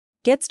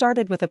Get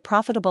started with a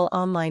profitable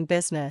online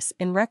business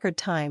in record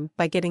time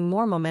by getting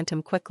more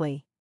momentum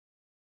quickly.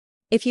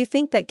 If you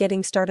think that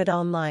getting started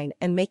online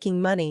and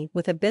making money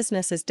with a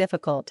business is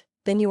difficult,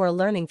 then you are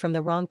learning from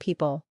the wrong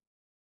people.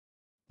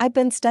 I've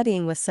been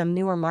studying with some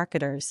newer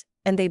marketers,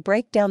 and they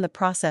break down the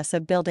process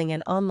of building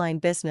an online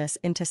business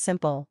into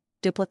simple,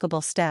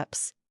 duplicable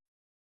steps.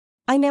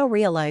 I now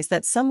realize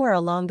that somewhere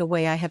along the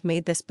way I have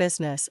made this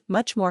business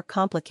much more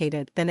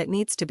complicated than it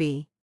needs to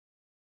be.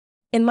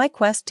 In my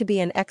quest to be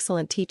an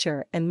excellent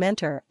teacher and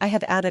mentor, I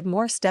have added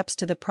more steps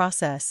to the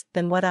process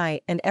than what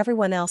I and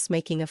everyone else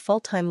making a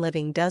full-time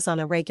living does on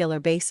a regular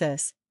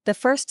basis. The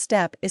first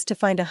step is to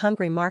find a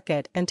hungry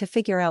market and to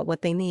figure out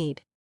what they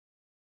need.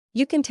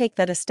 You can take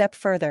that a step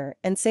further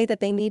and say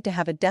that they need to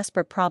have a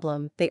desperate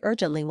problem they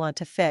urgently want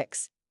to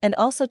fix, and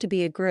also to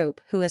be a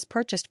group who has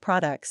purchased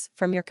products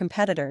from your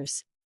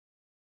competitors.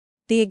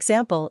 The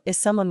example is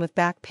someone with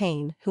back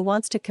pain who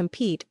wants to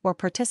compete or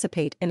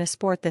participate in a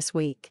sport this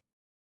week.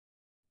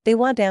 They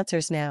want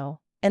answers now,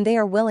 and they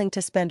are willing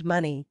to spend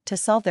money to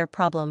solve their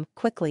problem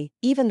quickly,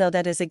 even though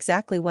that is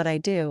exactly what I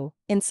do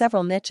in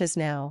several niches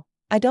now.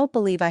 I don't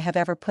believe I have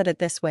ever put it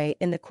this way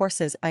in the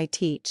courses I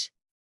teach.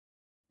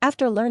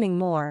 After learning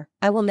more,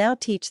 I will now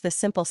teach the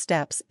simple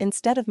steps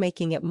instead of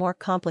making it more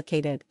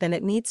complicated than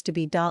it needs to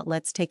be.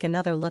 Let's take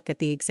another look at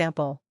the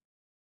example.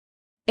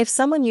 If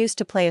someone used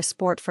to play a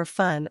sport for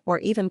fun or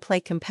even play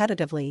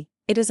competitively,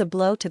 it is a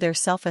blow to their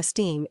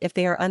self-esteem if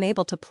they are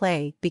unable to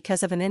play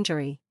because of an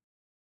injury.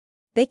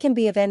 They can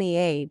be of any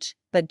age,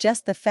 but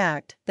just the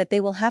fact that they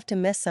will have to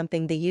miss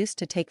something they used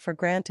to take for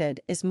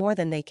granted is more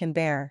than they can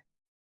bear.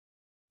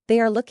 They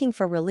are looking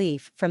for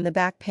relief from the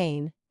back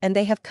pain, and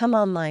they have come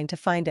online to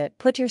find it.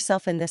 Put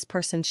yourself in this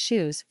person's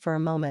shoes for a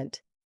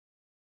moment.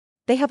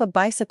 They have a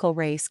bicycle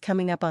race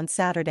coming up on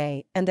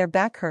Saturday and their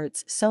back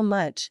hurts so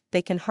much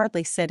they can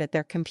hardly sit at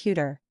their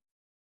computer.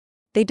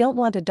 They don't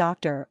want a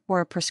doctor or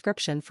a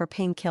prescription for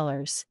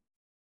painkillers.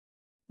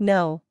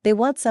 No, they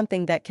want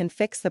something that can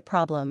fix the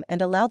problem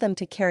and allow them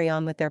to carry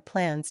on with their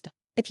plans.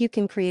 If you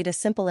can create a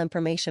simple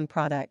information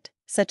product,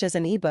 such as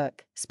an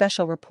ebook,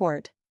 special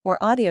report,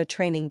 or audio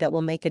training that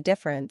will make a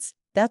difference,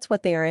 that's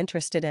what they are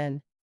interested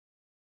in.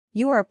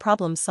 You are a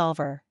problem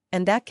solver,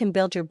 and that can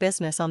build your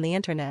business on the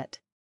internet.